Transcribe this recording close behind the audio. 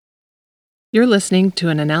You're listening to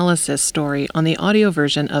an analysis story on the audio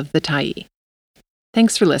version of The Tyee.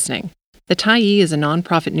 Thanks for listening. The Tyee is a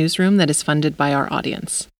nonprofit newsroom that is funded by our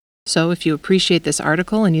audience. So if you appreciate this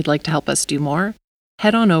article and you'd like to help us do more,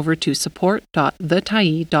 head on over to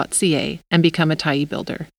support.thetyee.ca and become a Tyee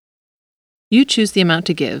builder. You choose the amount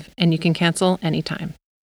to give, and you can cancel anytime.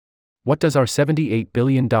 What does our $78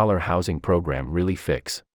 billion housing program really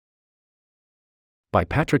fix? By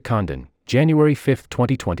Patrick Condon, January 5,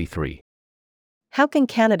 2023. How can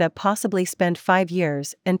Canada possibly spend 5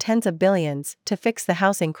 years and tens of billions to fix the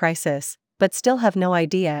housing crisis, but still have no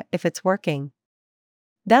idea if it's working?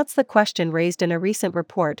 That's the question raised in a recent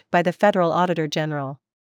report by the Federal Auditor General.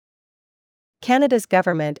 Canada's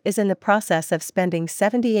government is in the process of spending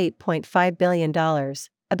 $78.5 billion,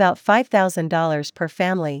 about $5,000 per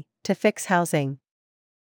family, to fix housing.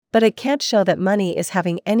 But it can't show that money is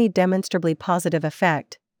having any demonstrably positive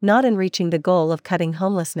effect, not in reaching the goal of cutting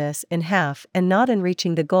homelessness in half and not in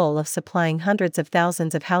reaching the goal of supplying hundreds of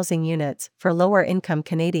thousands of housing units for lower-income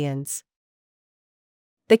Canadians.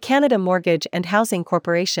 The Canada Mortgage and Housing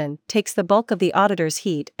Corporation takes the bulk of the auditor's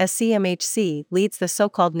heat as CMHC leads the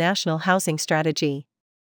so-called National Housing Strategy.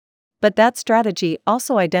 But that strategy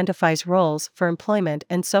also identifies roles for Employment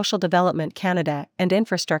and Social Development Canada and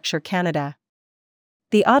Infrastructure Canada.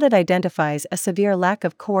 The audit identifies a severe lack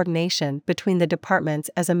of coordination between the departments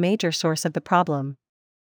as a major source of the problem.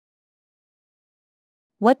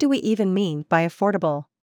 What do we even mean by affordable?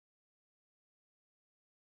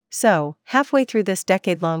 So, halfway through this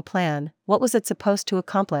decade-long plan, what was it supposed to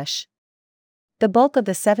accomplish? The bulk of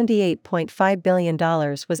the $78.5 billion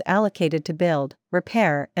was allocated to build,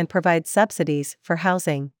 repair, and provide subsidies for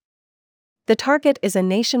housing. The target is a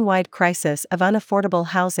nationwide crisis of unaffordable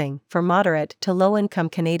housing for moderate to low-income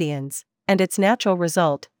Canadians, and its natural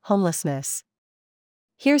result, homelessness.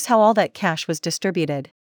 Here's how all that cash was distributed.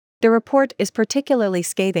 The report is particularly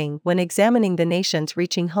scathing when examining the nation's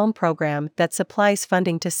Reaching Home program that supplies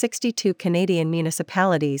funding to 62 Canadian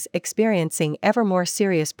municipalities experiencing ever more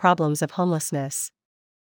serious problems of homelessness.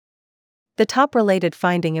 The top related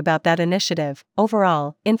finding about that initiative,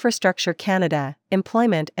 overall, Infrastructure Canada,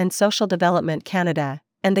 Employment and Social Development Canada,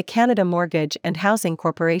 and the Canada Mortgage and Housing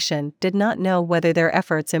Corporation did not know whether their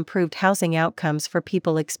efforts improved housing outcomes for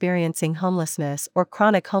people experiencing homelessness or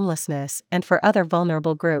chronic homelessness and for other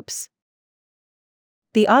vulnerable groups.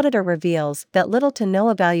 The auditor reveals that little to no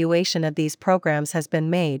evaluation of these programs has been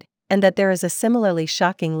made, and that there is a similarly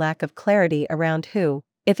shocking lack of clarity around who,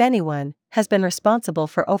 if anyone, has been responsible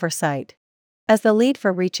for oversight. As the lead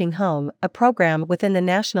for Reaching Home, a program within the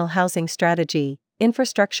National Housing Strategy,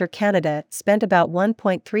 Infrastructure Canada spent about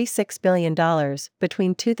 $1.36 billion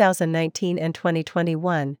between 2019 and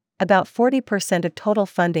 2021, about 40% of total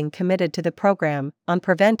funding committed to the program, on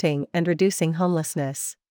preventing and reducing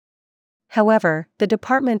homelessness. However, the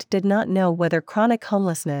department did not know whether chronic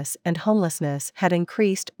homelessness and homelessness had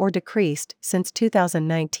increased or decreased since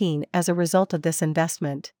 2019 as a result of this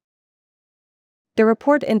investment. The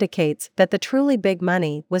report indicates that the truly big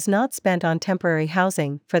money was not spent on temporary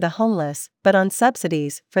housing for the homeless, but on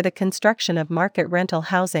subsidies for the construction of market rental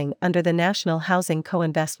housing under the National Housing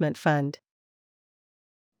Co-Investment Fund.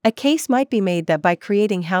 A case might be made that by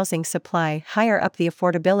creating housing supply higher up the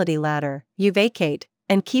affordability ladder, you vacate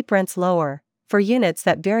and keep rents lower for units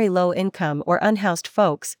that very low-income or unhoused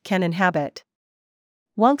folks can inhabit.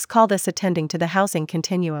 Wonks call this attending to the housing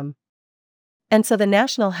continuum. And so the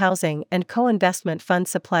National Housing and Co-Investment Fund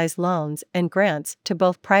supplies loans and grants to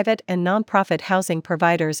both private and non-profit housing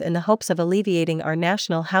providers in the hopes of alleviating our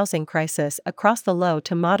national housing crisis across the low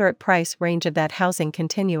to moderate price range of that housing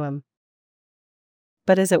continuum.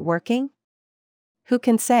 But is it working? Who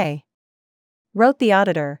can say? Wrote the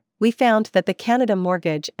auditor, we found that the Canada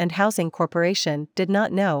Mortgage and Housing Corporation did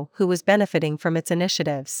not know who was benefiting from its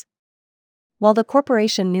initiatives. While the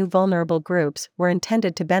corporation knew vulnerable groups were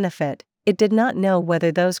intended to benefit, it did not know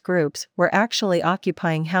whether those groups were actually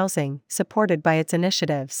occupying housing supported by its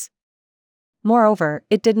initiatives. Moreover,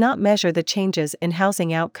 it did not measure the changes in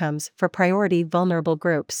housing outcomes for priority vulnerable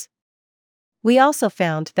groups. We also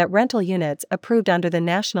found that rental units approved under the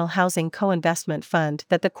National Housing Co-Investment Fund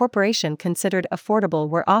that the corporation considered affordable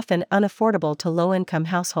were often unaffordable to low-income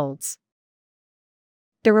households.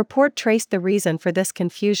 The report traced the reason for this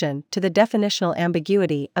confusion to the definitional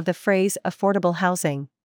ambiguity of the phrase affordable housing.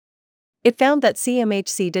 It found that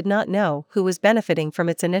CMHC did not know who was benefiting from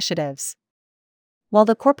its initiatives. While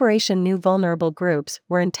the corporation knew vulnerable groups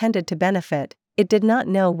were intended to benefit, it did not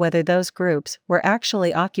know whether those groups were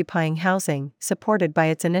actually occupying housing supported by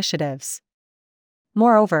its initiatives.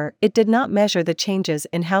 Moreover, it did not measure the changes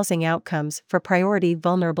in housing outcomes for priority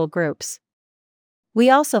vulnerable groups. We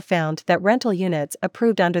also found that rental units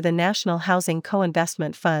approved under the National Housing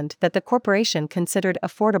Co-Investment Fund that the corporation considered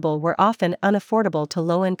affordable were often unaffordable to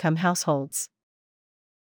low-income households.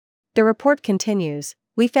 The report continues,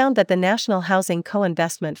 we found that the National Housing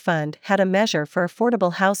Co-Investment Fund had a measure for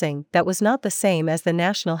affordable housing that was not the same as the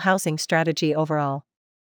National Housing Strategy overall.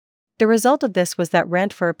 The result of this was that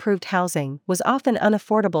rent for approved housing was often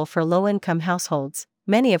unaffordable for low-income households,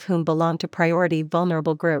 many of whom belong to priority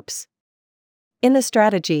vulnerable groups. In the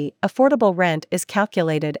strategy, affordable rent is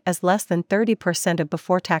calculated as less than 30% of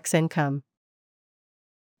before-tax income.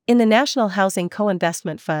 In the National Housing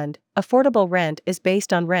Co-Investment Fund, affordable rent is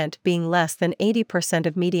based on rent being less than 80%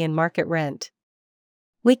 of median market rent.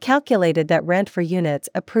 We calculated that rent for units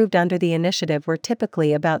approved under the initiative were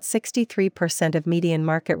typically about 63% of median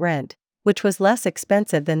market rent, which was less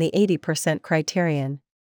expensive than the 80% criterion.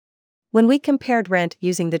 When we compared rent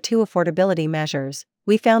using the two affordability measures,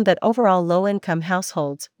 we found that overall low-income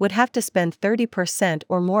households would have to spend 30%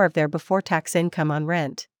 or more of their before-tax income on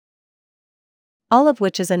rent. All of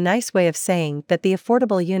which is a nice way of saying that the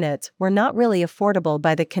affordable units were not really affordable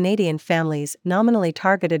by the Canadian families nominally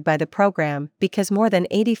targeted by the program because more than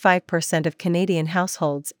 85% of Canadian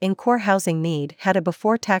households in core housing need had a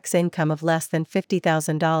before-tax income of less than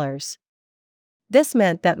 $50,000. This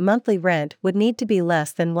meant that monthly rent would need to be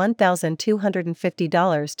less than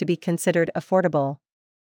 $1,250 to be considered affordable.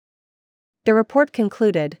 The report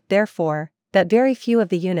concluded, therefore, that very few of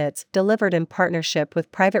the units delivered in partnership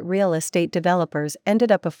with private real estate developers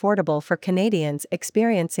ended up affordable for Canadians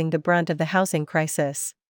experiencing the brunt of the housing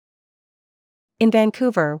crisis. In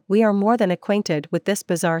Vancouver, we are more than acquainted with this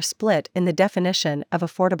bizarre split in the definition of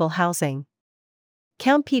affordable housing.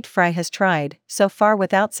 Count Pete Fry has tried, so far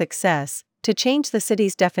without success, to change the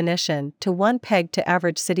city's definition to one pegged to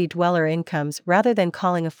average city dweller incomes rather than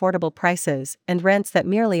calling affordable prices and rents that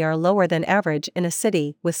merely are lower than average in a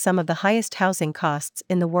city with some of the highest housing costs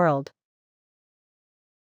in the world.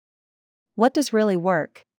 What does really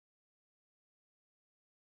work?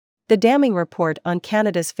 The damning report on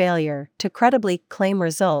Canada's failure to credibly claim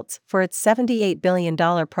results for its $78 billion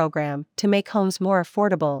program to make homes more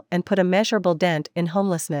affordable and put a measurable dent in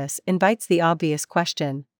homelessness invites the obvious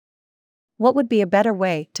question. What would be a better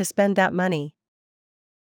way to spend that money?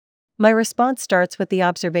 My response starts with the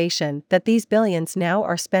observation that these billions now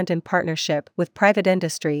are spent in partnership with private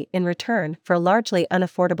industry in return for largely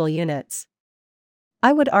unaffordable units.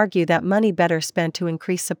 I would argue that money better spent to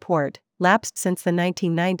increase support, lapsed since the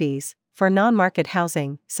 1990s, for non-market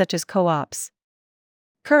housing, such as co-ops.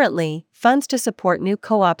 Currently, funds to support new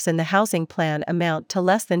co-ops in the housing plan amount to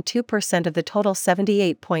less than 2% of the total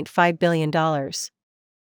 $78.5 billion.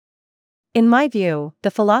 In my view,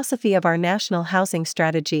 the philosophy of our national housing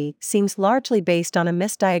strategy seems largely based on a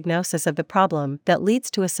misdiagnosis of the problem that leads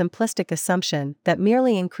to a simplistic assumption that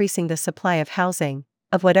merely increasing the supply of housing,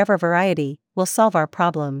 of whatever variety, will solve our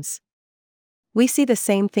problems. We see the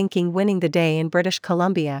same thinking winning the day in British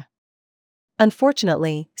Columbia.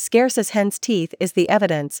 Unfortunately, scarce as hen's teeth is the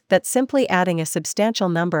evidence that simply adding a substantial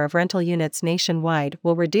number of rental units nationwide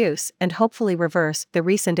will reduce and hopefully reverse the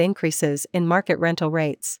recent increases in market rental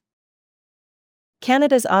rates.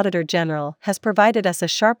 Canada's Auditor General has provided us a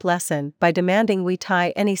sharp lesson by demanding we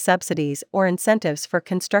tie any subsidies or incentives for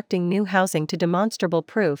constructing new housing to demonstrable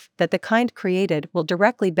proof that the kind created will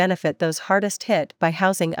directly benefit those hardest hit by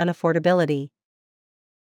housing unaffordability.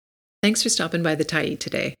 Thanks for stopping by the Tyee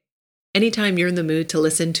today. Anytime you're in the mood to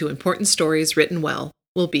listen to important stories written well,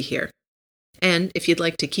 we'll be here. And if you'd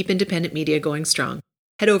like to keep independent media going strong,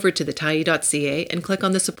 head over to thetyee.ca and click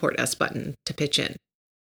on the Support Us button to pitch in.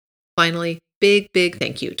 Finally, big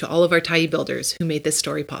thank you to all of our Tyee builders who made this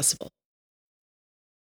story possible.